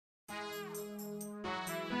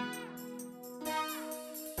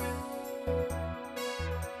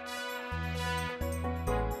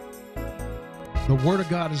The Word of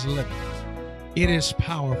God is living. It is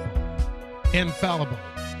powerful, infallible,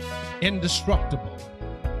 indestructible,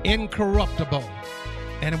 incorruptible,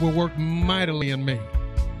 and it will work mightily in me.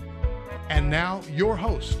 And now, your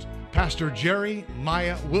host, Pastor Jerry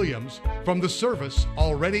Maya Williams, from the service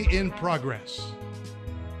already in progress.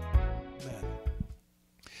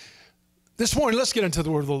 This morning, let's get into the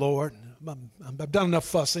word of the Lord. I've done enough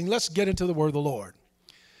fussing. Let's get into the word of the Lord.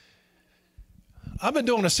 I've been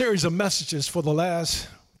doing a series of messages for the last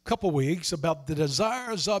couple weeks about the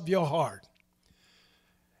desires of your heart.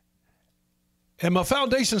 And my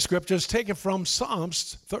foundation scripture is taken from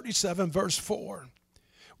Psalms 37, verse 4,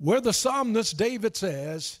 where the psalmist David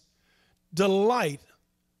says, "Delight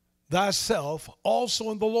thyself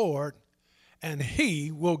also in the Lord, and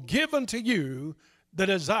he will give unto you the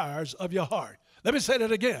desires of your heart." Let me say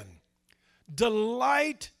that again.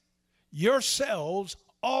 Delight yourselves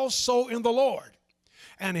also in the Lord,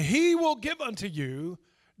 and he will give unto you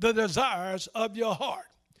the desires of your heart.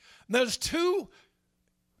 There's two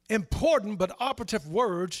important but operative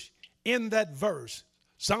words in that verse,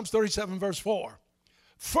 Psalms 37, verse 4.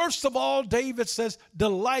 First of all, David says,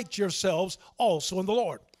 delight yourselves also in the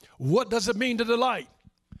Lord. What does it mean to delight?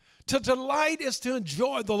 To delight is to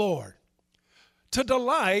enjoy the Lord. To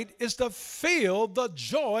delight is to feel the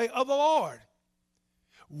joy of the Lord.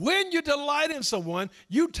 When you delight in someone,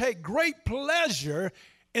 you take great pleasure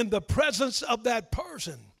in the presence of that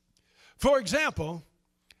person. For example,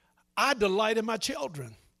 I delight in my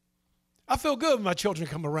children. I feel good when my children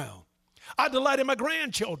come around. I delight in my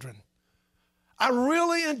grandchildren. I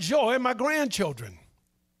really enjoy my grandchildren.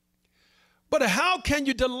 But how can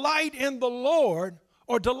you delight in the Lord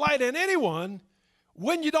or delight in anyone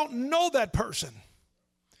when you don't know that person?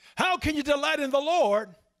 How can you delight in the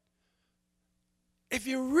Lord if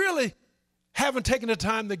you really haven't taken the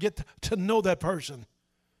time to get to know that person?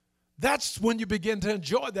 That's when you begin to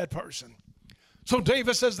enjoy that person. So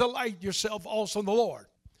David says, delight yourself also in the Lord.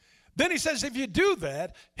 Then he says, if you do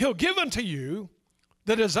that, he'll give unto you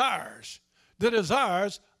the desires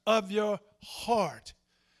of your heart.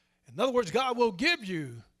 In other words, God will give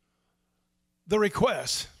you the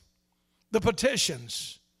requests, the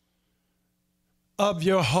petitions of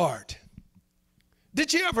your heart.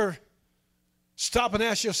 Did you ever stop and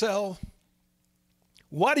ask yourself,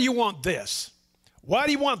 why do you want this? Why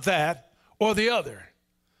do you want that or the other?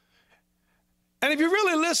 And if you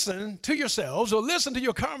really listen to yourselves or listen to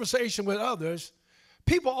your conversation with others,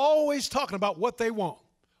 people are always talking about what they want.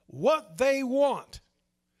 What they want.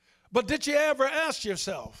 But did you ever ask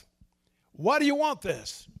yourself, why do you want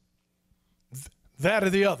this, that, or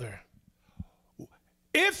the other?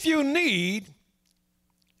 If you need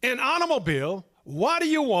an automobile, why do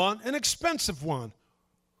you want an expensive one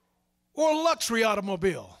or a luxury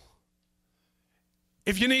automobile?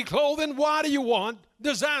 If you need clothing, why do you want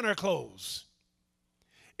designer clothes?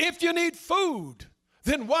 If you need food,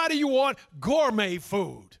 then why do you want gourmet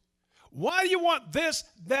food? Why do you want this,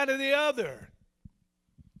 that, or the other?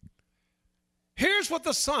 Here's what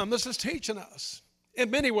the psalmist is teaching us in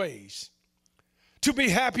many ways. To be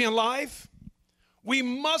happy in life, we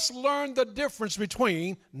must learn the difference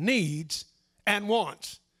between needs and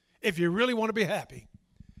wants if you really want to be happy.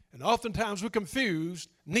 And oftentimes we confuse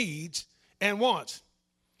needs and wants.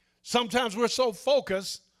 Sometimes we're so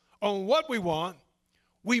focused on what we want,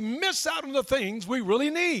 we miss out on the things we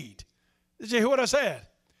really need. Did you hear what I said?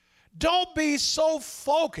 Don't be so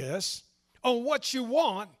focused on what you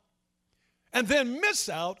want and then miss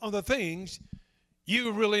out on the things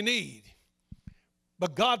you really need.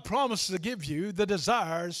 But God promises to give you the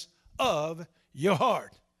desires of your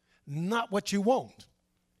heart, not what you want.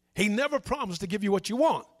 He never promised to give you what you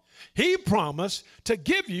want. He promised to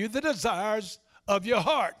give you the desires of your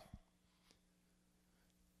heart.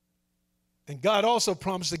 And God also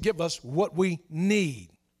promised to give us what we need.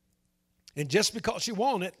 And just because you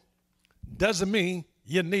want it doesn't mean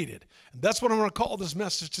you need it. And that's what I'm going to call this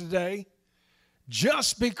message today.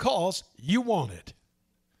 Just because you want it.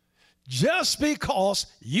 Just because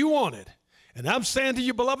you want it. And I'm saying to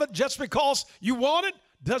you, beloved, just because you want it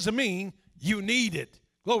doesn't mean you need it.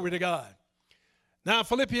 Glory to God. Now,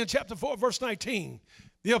 Philippians chapter 4, verse 19,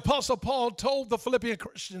 the Apostle Paul told the Philippian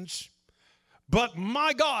Christians, but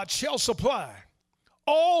my God shall supply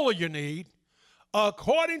all of your need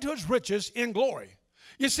according to his riches in glory.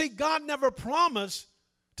 You see, God never promised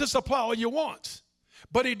to supply all your wants,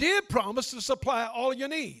 but he did promise to supply all your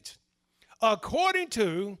needs according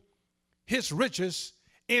to his riches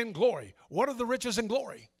in glory. What are the riches in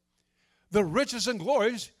glory? The riches and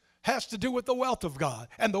glories has to do with the wealth of God.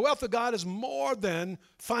 And the wealth of God is more than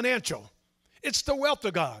financial. It's the wealth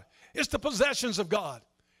of God. It's the possessions of God.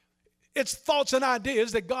 It's thoughts and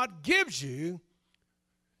ideas that God gives you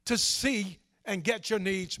to see and get your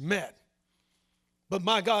needs met. But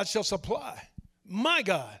my God shall supply. My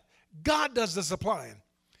God. God does the supplying.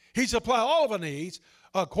 He supplies all of our needs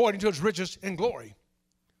according to his riches and glory.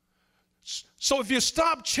 So if you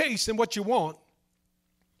stop chasing what you want,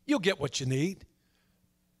 you'll get what you need.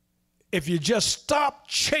 If you just stop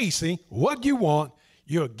chasing what you want,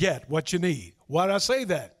 you'll get what you need. Why did I say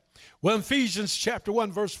that? Well, in Ephesians chapter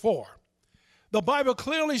 1, verse 4, the Bible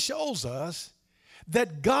clearly shows us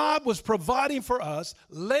that God was providing for us,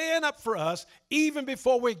 laying up for us, even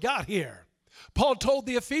before we got here. Paul told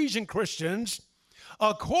the Ephesian Christians,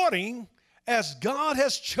 according as God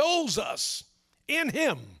has chosen us in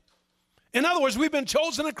him. In other words, we've been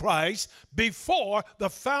chosen in Christ before the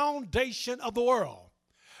foundation of the world,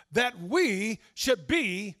 that we should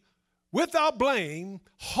be without blame,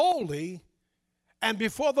 holy, and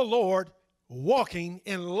before the Lord, walking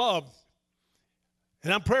in love.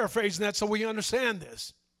 And I'm paraphrasing that so we understand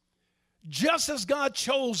this. Just as God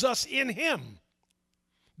chose us in him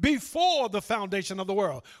before the foundation of the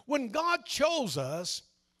world. When God chose us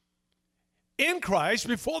in Christ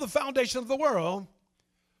before the foundation of the world,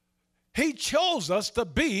 he chose us to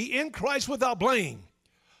be in Christ without blame.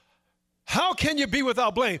 How can you be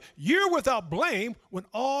without blame? You're without blame when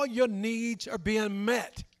all your needs are being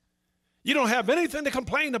met. You don't have anything to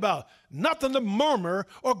complain about, nothing to murmur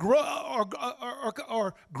or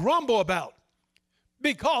grumble about,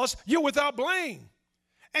 because you're without blame.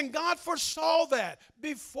 And God foresaw that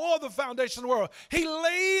before the foundation of the world. He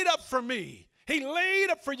laid up for me, he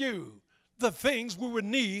laid up for you the things we would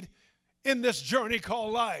need in this journey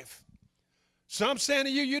called life. So I'm saying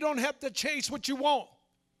to you, you don't have to chase what you want.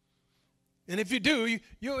 And if you do,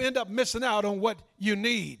 you'll end up missing out on what you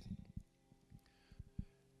need.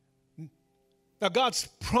 Now, God's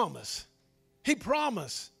promise, he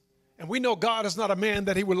promised, and we know God is not a man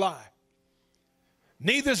that he would lie.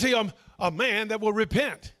 Neither is he a man that will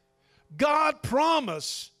repent. God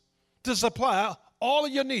promised to supply all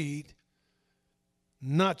of your need,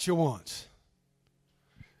 not your wants.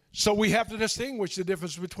 So we have to distinguish the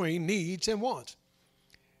difference between needs and wants.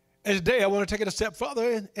 And today I want to take it a step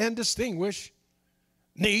further and distinguish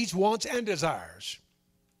needs, wants, and desires.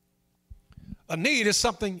 A need is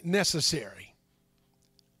something necessary.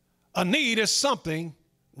 A need is something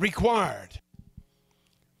required.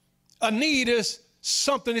 A need is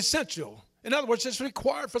something essential. In other words, it's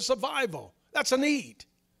required for survival. That's a need.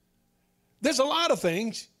 There's a lot of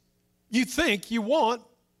things you think you want,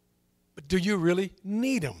 but do you really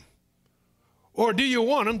need them? Or do you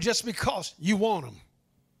want them just because you want them?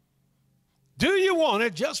 Do you want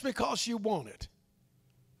it just because you want it?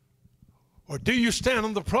 Or do you stand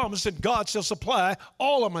on the promise that God shall supply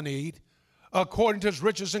all of my need according to his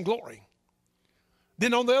riches and glory?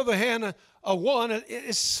 Then on the other hand, a want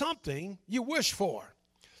is something you wish for,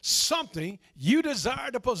 something you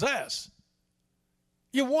desire to possess.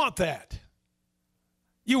 You want that.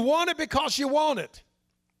 You want it because you want it.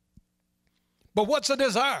 But what's a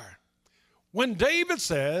desire? When David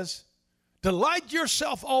says, delight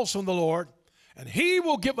yourself also in the Lord, and he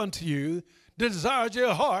will give unto you the desires of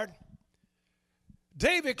your heart,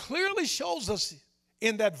 David clearly shows us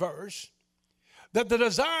in that verse that the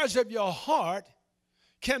desires of your heart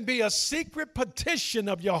can be a secret petition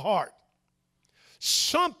of your heart.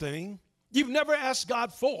 Something you've never asked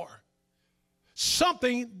God for.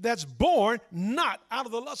 Something that's born not out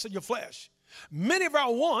of the lust of your flesh. Many of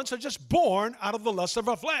our wants are just born out of the lust of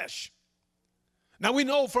our flesh. Now we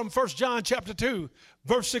know from 1 John chapter 2,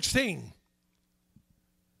 verse 16.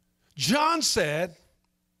 John said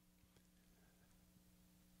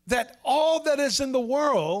that all that is in the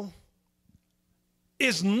world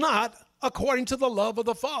is not according to the love of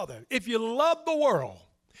the Father. If you love the world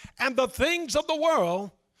and the things of the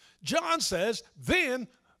world, John says, then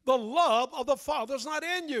the love of the Father is not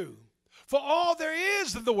in you. For all there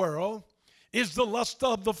is in the world is the lust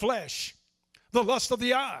of the flesh, the lust of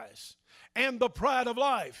the eyes, and the pride of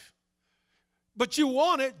life. But you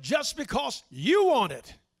want it just because you want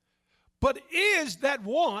it. But is that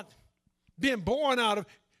want being born out of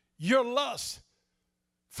your lust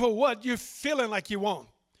for what you're feeling like you want,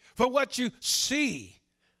 for what you see?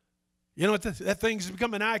 You know, that thing's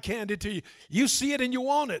becoming eye candy to you. You see it and you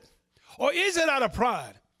want it. Or is it out of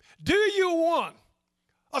pride? Do you want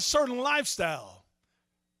a certain lifestyle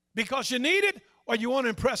because you need it, or you want to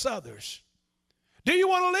impress others? Do you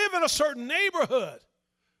want to live in a certain neighborhood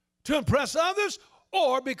to impress others,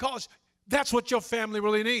 or because that's what your family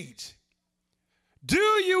really needs? Do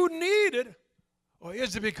you need it, or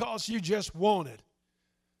is it because you just want it?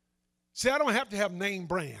 See, I don't have to have name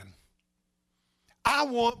brand. I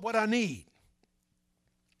want what I need.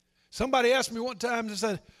 Somebody asked me one time, they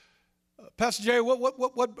said, Pastor Jerry,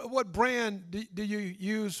 what brand do you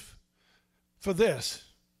use for this?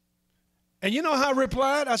 And you know how I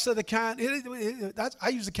replied? I said, I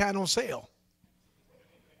use the kind on sale.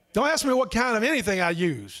 Don't ask me what kind of anything I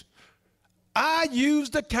use. I use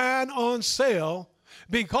the kind on sale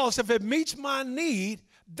because if it meets my need,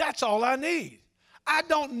 that's all I need. I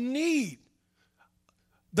don't need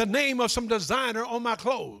the name of some designer on my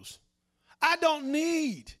clothes. I don't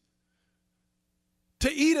need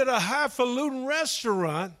to eat at a highfalutin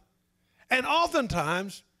restaurant, and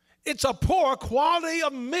oftentimes it's a poor quality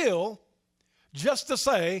of meal just to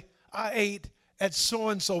say I ate at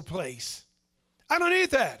so-and-so place. I don't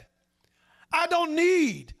need that. I don't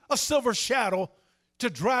need a silver shadow to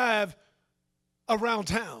drive around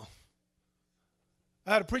town.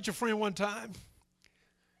 I had a preacher friend one time,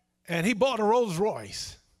 and he bought a Rolls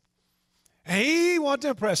Royce, and he wanted to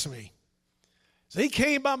impress me. So he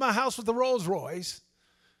came by my house with the Rolls Royce,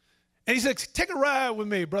 and he said, take a ride with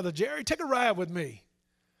me, Brother Jerry, take a ride with me.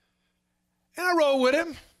 And I rode with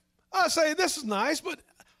him. I say, this is nice, but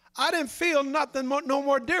I didn't feel nothing no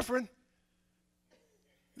more different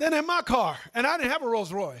than in my car. And I didn't have a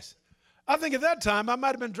Rolls Royce. I think at that time I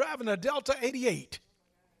might have been driving a Delta 88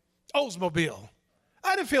 Oldsmobile.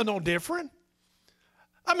 I didn't feel no different.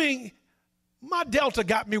 I mean, my Delta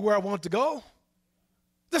got me where I want to go.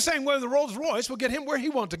 The same way the Rolls Royce will get him where he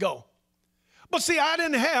wants to go. But see, I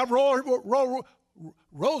didn't have Rolls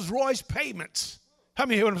Royce payments. How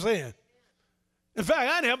many hear what I'm saying? In fact,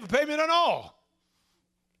 I didn't have a payment at all.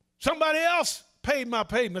 Somebody else paid my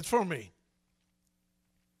payments for me.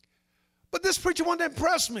 But this preacher wanted to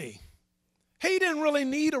impress me. He didn't really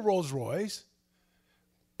need a Rolls Royce,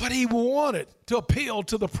 but he wanted to appeal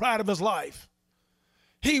to the pride of his life.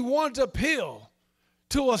 He wanted to appeal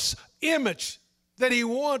to an image that he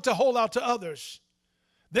wanted to hold out to others.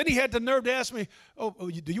 Then he had the nerve to ask me,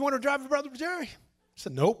 do you want to drive it, Brother Jerry? I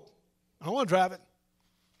said, nope, I don't want to drive it.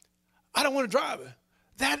 I don't want to drive it.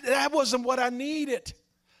 That wasn't what I needed.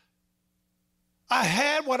 I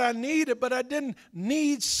had what I needed, but I didn't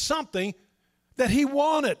need something that he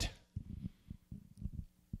wanted.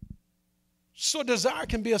 So desire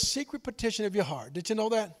can be a secret petition of your heart. Did you know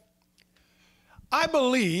that? I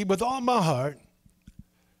believe with all my heart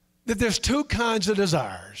that there's two kinds of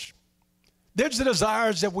desires. There's the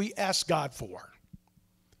desires that we ask God for.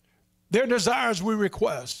 There are desires we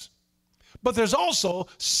request. But there's also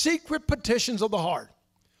secret petitions of the heart.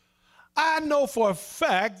 I know for a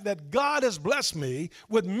fact that God has blessed me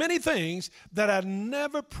with many things that I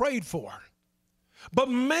never prayed for. But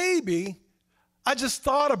maybe I just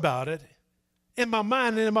thought about it in my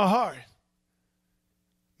mind and in my heart.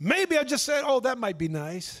 Maybe I just said, that might be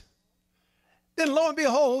nice. Then lo and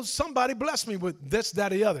behold, somebody blessed me with this,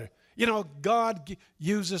 that, or the other. You know, God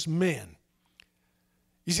uses men.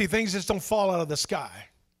 You see, things just don't fall out of the sky.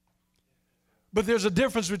 But there's a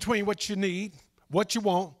difference between what you need, what you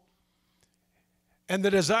want, and the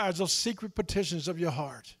desires, those secret petitions of your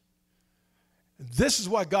heart. This is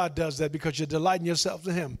why God does that, because you're delighting yourself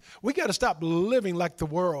in Him. We got to stop living like the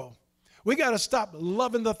world. We got to stop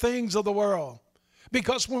loving the things of the world,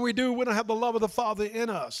 because when we do, we don't have the love of the Father in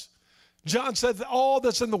us. John said that all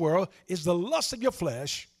that's in the world is the lust of your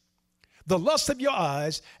flesh, the lust of your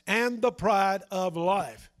eyes, and the pride of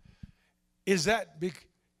life. Is that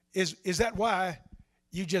why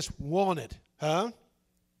you just want it? Huh?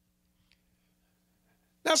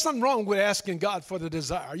 There's nothing wrong with asking God for the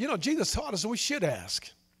desire. You know, Jesus taught us that we should ask.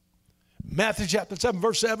 Matthew chapter 7,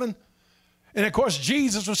 verse 7. And of course,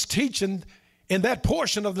 Jesus was teaching in that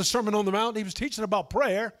portion of the Sermon on the Mount. He was teaching about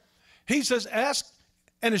prayer. He says, ask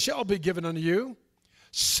and it shall be given unto you.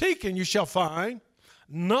 Seek and you shall find.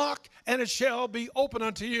 Knock and it shall be open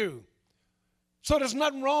unto you. So there's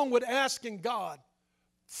nothing wrong with asking God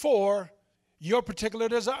for your particular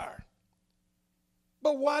desire.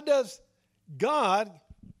 But why does God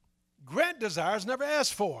grant desires never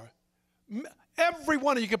asked for? Every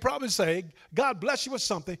one of you could probably say, God bless you with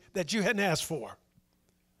something that you hadn't asked for.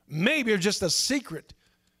 Maybe it's just a secret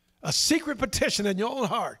petition in your own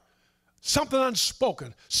heart, something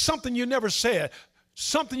unspoken, something you never said,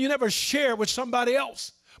 something you never shared with somebody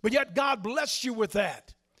else, but yet God blessed you with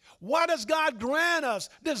that. Why does God grant us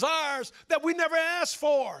desires that we never asked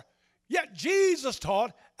for? Yet Jesus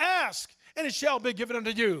taught, ask and it shall be given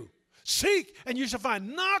unto you. Seek and you shall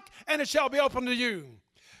find. Knock and it shall be opened to you.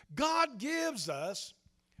 God gives us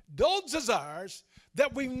those desires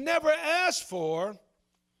that we've never asked for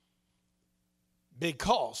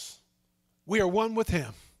because we are one with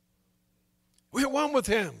Him. We are one with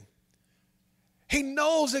Him. He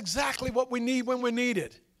knows exactly what we need when we need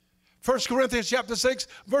it. 1 Corinthians chapter 6,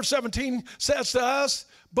 verse 17 says to us,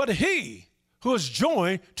 but he who is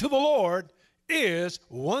joined to the Lord is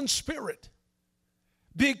one spirit.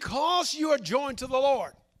 Because you are joined to the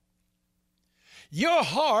Lord, your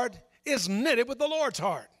heart is knitted with the Lord's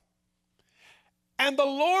heart. And the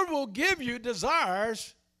Lord will give you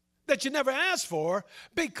desires that you never asked for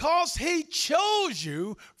because he chose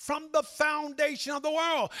you from the foundation of the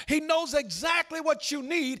world. He knows exactly what you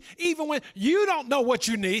need. Even when you don't know what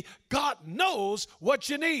you need, God knows what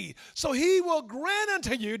you need. So he will grant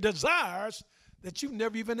unto you desires that you've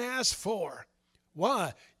never even asked for.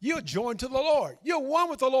 Why? You're joined to the Lord. You're one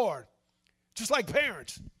with the Lord. Just like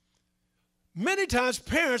parents. Many times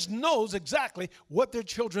parents knows exactly what their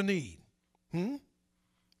children need.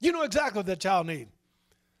 You know exactly what that child needs.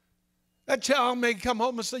 That child may come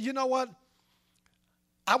home and say, you know what?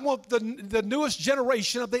 I want the newest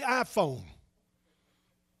generation of the iPhone.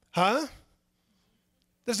 Huh?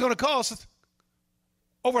 That's going to cost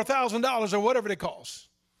over $1,000 or whatever they cost.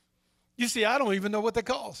 You see, I don't even know what they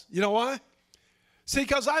cost. You know why? See,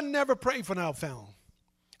 because I never prayed for an iPhone.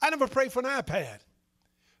 I never prayed for an iPad.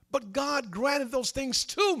 But God granted those things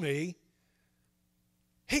to me.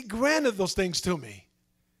 He granted those things to me.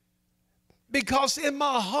 Because in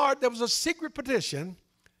my heart, there was a secret petition.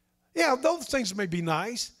 Yeah, those things may be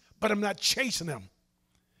nice, but I'm not chasing them.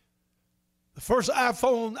 The first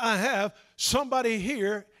iPhone I have, somebody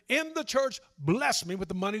here in the church blessed me with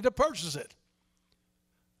the money to purchase it.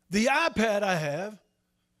 The iPad I have,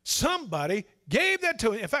 somebody gave that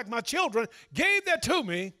to me. In fact, my children gave that to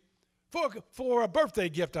me for a birthday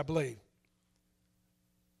gift, I believe.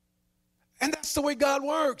 And that's the way God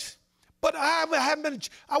works. But I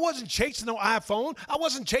wasn't chasing no iPhone. I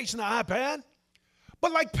wasn't chasing an iPad.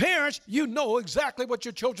 But like parents, you know exactly what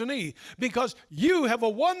your children need because you have a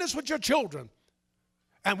oneness with your children.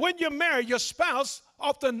 And when you're married, your spouse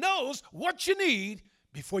often knows what you need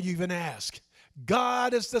before you even ask.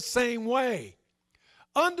 God is the same way.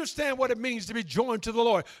 Understand what it means to be joined to the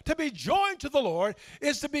Lord. To be joined to the Lord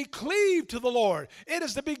is to be cleaved to the Lord. It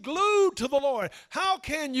is to be glued to the Lord. How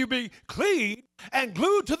can you be cleaved and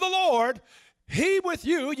glued to the Lord, he with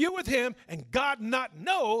you, you with him, and God not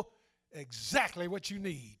know exactly what you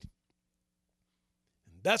need?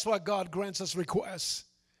 And that's why God grants us requests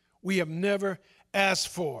we have never asked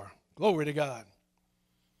for. Glory to God.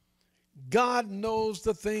 God knows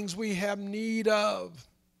the things we have need of.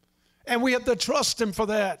 And we have to trust him for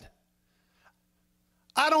that.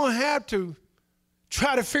 I don't have to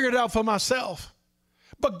try to figure it out for myself.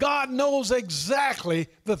 But God knows exactly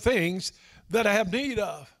the things that I have need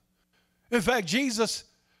of. In fact, Jesus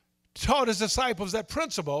taught his disciples that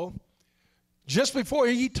principle just before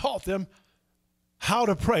he taught them how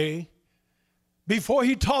to pray. Before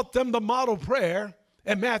he taught them the model prayer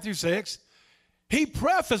in Matthew 6, he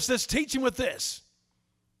prefaced this teaching with this.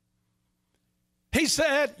 He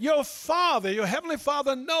said, your Father, your Heavenly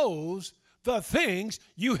Father knows the things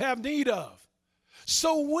you have need of.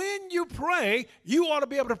 So when you pray, you ought to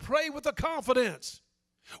be able to pray with a confidence.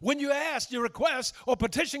 When you ask your request or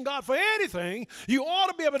petition God for anything, you ought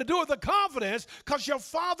to be able to do it with a confidence because your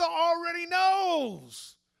Father already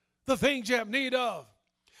knows the things you have need of.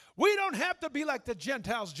 We don't have to be like the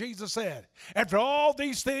Gentiles, Jesus said. After all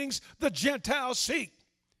these things, the Gentiles seek.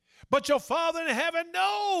 But your Father in heaven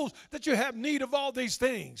knows that you have need of all these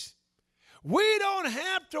things. We don't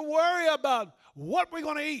have to worry about what we're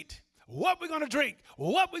going to eat, what we're going to drink,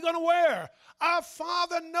 what we're going to wear. Our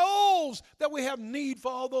Father knows that we have need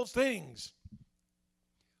for all those things.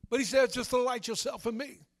 But he says, just delight yourself in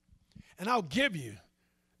me, and I'll give you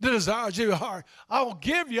the desires of your heart. I'll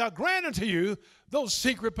grant unto you those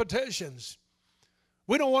secret petitions.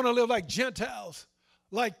 We don't want to live like Gentiles,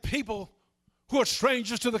 like people who are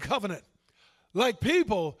strangers to the covenant, like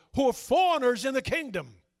people who are foreigners in the kingdom,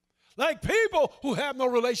 like people who have no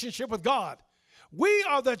relationship with God. We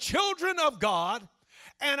are the children of God,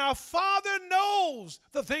 and our Father knows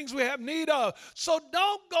the things we have need of. So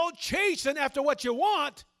don't go chasing after what you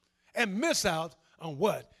want and miss out on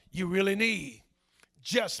what you really need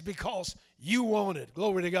just because you want it.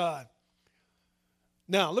 Glory to God.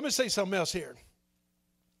 Now, let me say something else here.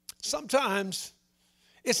 Sometimes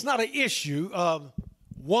it's not an issue of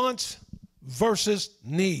wants versus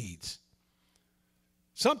needs.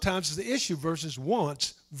 Sometimes it's the issue versus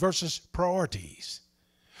wants versus priorities.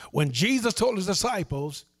 When Jesus told his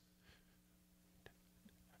disciples,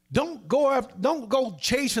 don't go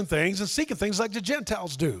chasing things and seeking things like the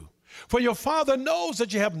Gentiles do. For your Father knows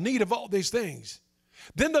that you have need of all these things.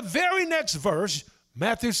 Then the very next verse,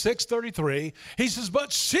 Matthew 6:33, he says,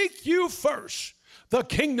 but seek you first the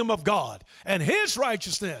kingdom of God and his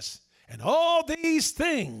righteousness, and all these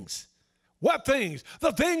things, what things?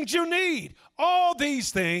 The things you need. All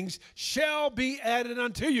these things shall be added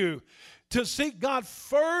unto you. To seek God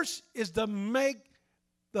first is to make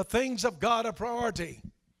the things of God a priority.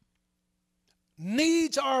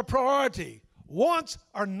 Needs are a priority. Wants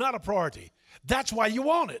are not a priority. That's why you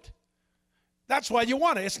want it. That's why you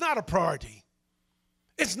want it. It's not a priority.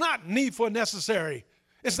 It's not needful and necessary.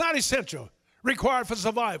 It's not essential, required for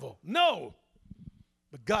survival. No.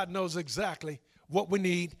 But God knows exactly what we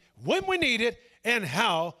need, when we need it, and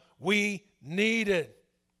how we need it.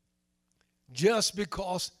 Just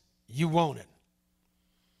because you want it.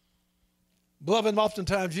 Beloved,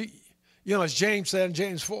 oftentimes, you know, as James said in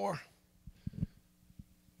James 4,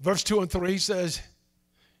 verse 2 and 3 says,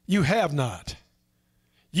 you have not.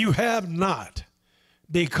 You have not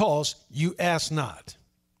because you ask not.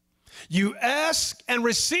 You ask and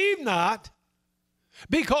receive not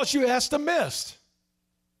because you ask amiss,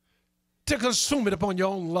 to consume it upon your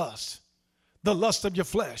own lust, the lust of your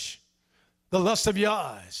flesh, the lust of your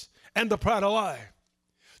eyes, and the pride of life.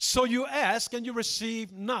 So you ask and you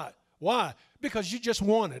receive not. Why? Because you just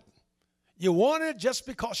want it. You want it just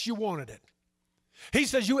because you wanted it. He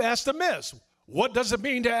says you asked amiss. What does it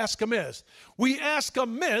mean to ask amiss? We ask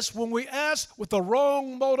amiss when we ask with the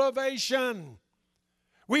wrong motivation.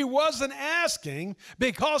 We wasn't asking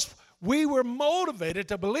because we were motivated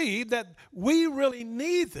to believe that we really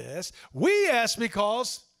need this. We asked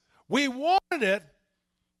because we wanted it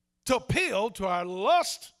to appeal to our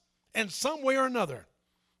lust in some way or another.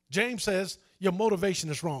 James says your motivation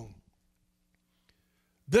is wrong.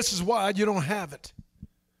 This is why you don't have it.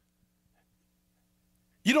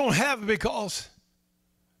 You don't have it because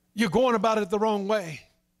you're going about it the wrong way.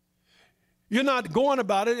 You're not going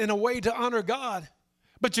about it in a way to honor God,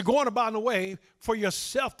 but you're going about it in a way for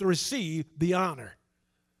yourself to receive the honor.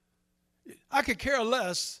 I could care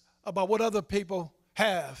less about what other people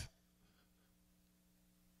have.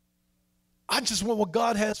 I just want what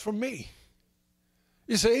God has for me.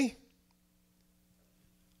 You see?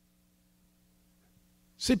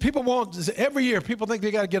 See, people want, every year, people think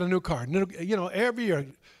they got to get a new car. You know, every year,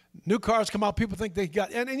 new cars come out, people think they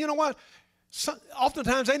got, and you know what?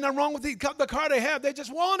 Oftentimes, ain't nothing wrong with the car they have. They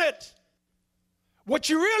just want it. What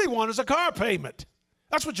you really want is a car payment.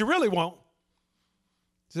 That's what you really want.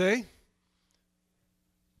 See?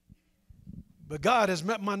 But God has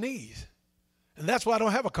met my needs, and that's why I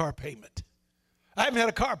don't have a car payment. I haven't had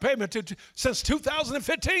a car payment since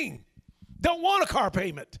 2015. Don't want a car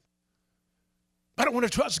payment. I don't want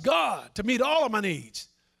to trust God to meet all of my needs.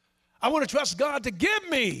 I want to trust God to give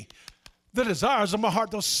me the desires of my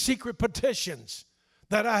heart, those secret petitions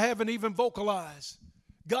that I haven't even vocalized.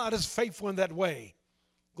 God is faithful in that way.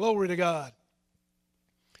 Glory to God.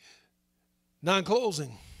 Now, in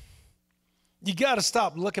closing, you got to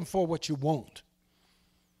stop looking for what you want.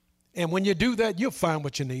 And when you do that, you'll find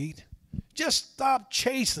what you need. Just stop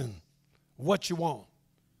chasing what you want.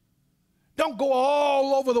 Don't go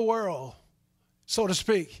all over the world, so to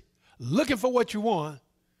speak, looking for what you want,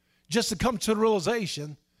 just to come to the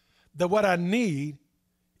realization that what I need,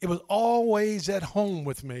 it was always at home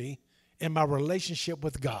with me in my relationship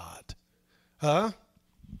with God. Huh?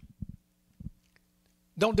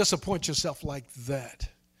 Don't disappoint yourself like that.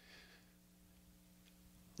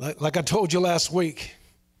 Like I told you last week,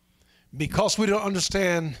 because we don't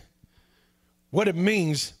understand what it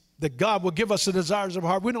means that God will give us the desires of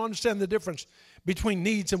our heart, we don't understand the difference between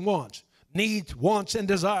needs and wants. Needs, wants, and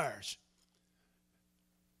desires.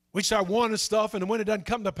 We start wanting stuff, and when it doesn't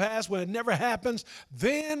come to pass, when it never happens,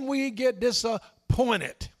 then we get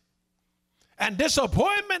disappointed. And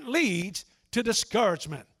disappointment leads to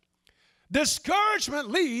discouragement. Discouragement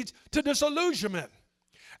leads to disillusionment.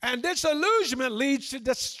 And disillusionment leads to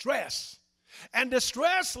distress. And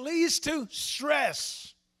distress leads to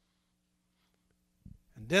stress.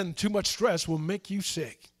 And then too much stress will make you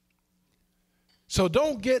sick. So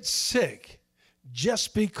don't get sick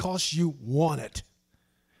just because you want it.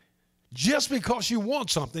 Just because you want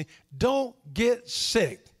something, don't get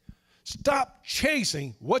sick. Stop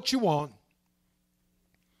chasing what you want.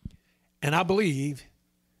 And I believe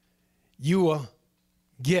you will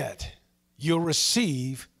you'll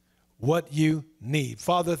receive what you need.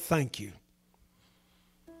 Father, thank you.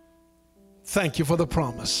 Thank you for the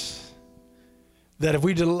promise that if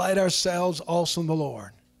we delight ourselves also in the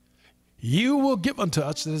Lord, you will give unto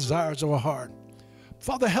us the desires of our heart.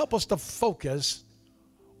 Father, help us to focus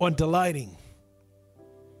on delighting.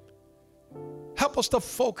 Help us to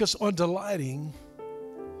focus on delighting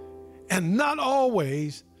and not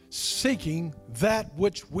always seeking that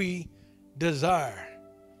which we desire.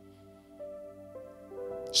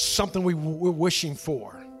 something we're wishing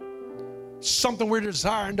for, something we're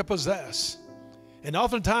desiring to possess. And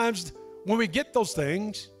oftentimes when we get those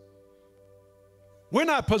things, we're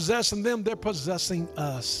not possessing them, they're possessing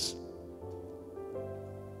us.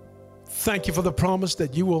 Thank you for the promise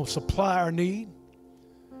that you will supply our need.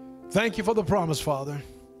 Thank you for the promise, Father,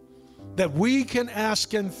 that we can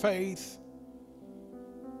ask in faith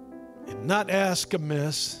and not ask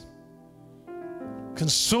amiss,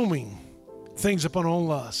 consuming things upon our own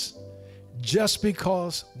lust just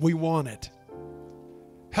because we want it.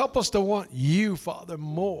 Help us to want you, Father,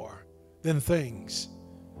 more than things.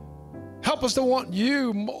 Help us to want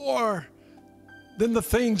you more than the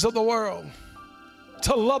things of the world.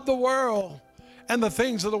 To love the world and the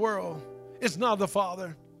things of the world is not the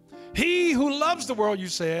Father. He who loves the world, you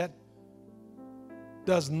said,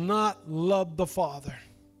 does not love the Father.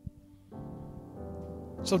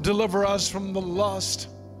 So deliver us from the lust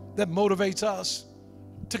that motivates us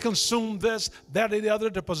to consume this, that, or the other,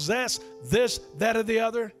 to possess this, that, or the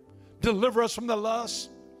other. Deliver us from the lust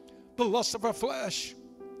of our flesh,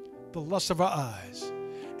 the lust of our eyes,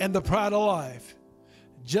 and the pride of life,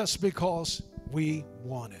 just because we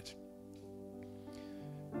want it.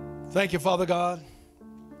 Thank you, Father God,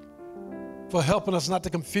 for helping us not to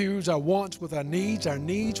confuse our wants with our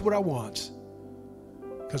needs with our wants.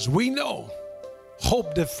 Because we know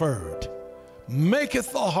hope deferred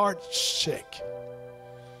maketh the heart sick.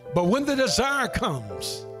 But when the desire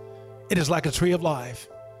comes, it is like a tree of life.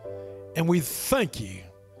 And we thank you.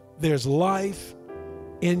 There's life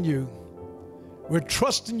in you. We're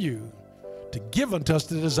trusting you to give unto us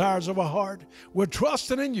the desires of our heart. We're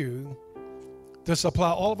trusting in you to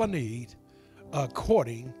supply all of our need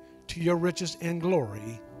according to your riches and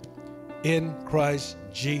glory in Christ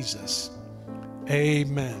Jesus.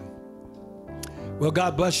 Amen. Well,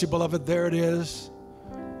 God bless you, beloved. There it is.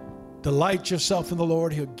 Delight yourself in the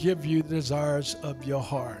Lord. He'll give you the desires of your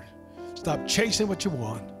heart. Stop chasing what you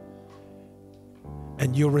want,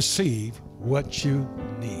 and you'll receive what you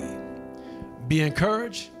need. Be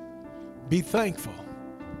encouraged. Be thankful.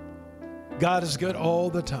 God is good all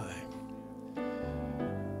the time.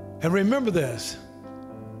 And remember this,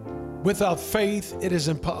 without faith, it is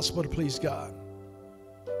impossible to please God.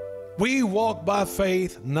 We walk by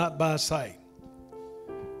faith, not by sight.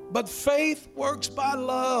 But faith works by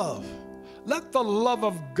love. Let the love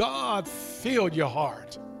of God fill your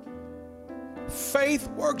heart. Faith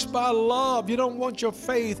works by love. You don't want your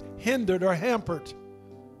faith hindered or hampered.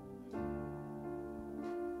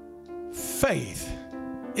 Faith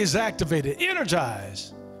is activated,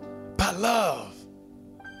 energized by love.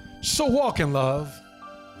 So walk in love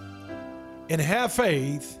and have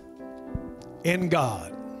faith in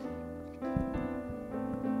God.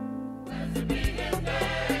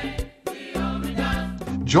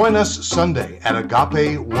 Join us Sunday at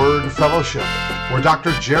Agape Word Fellowship, where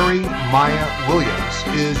Dr. Jerry Maya Williams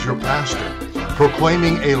is your pastor,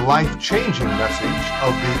 proclaiming a life-changing message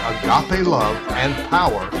of the agape love and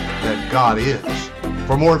power that God is.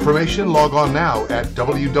 For more information, log on now at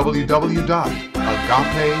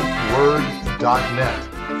www.agapeword.net,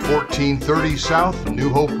 1430 South New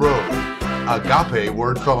Hope Road. Agape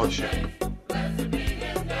Word Fellowship.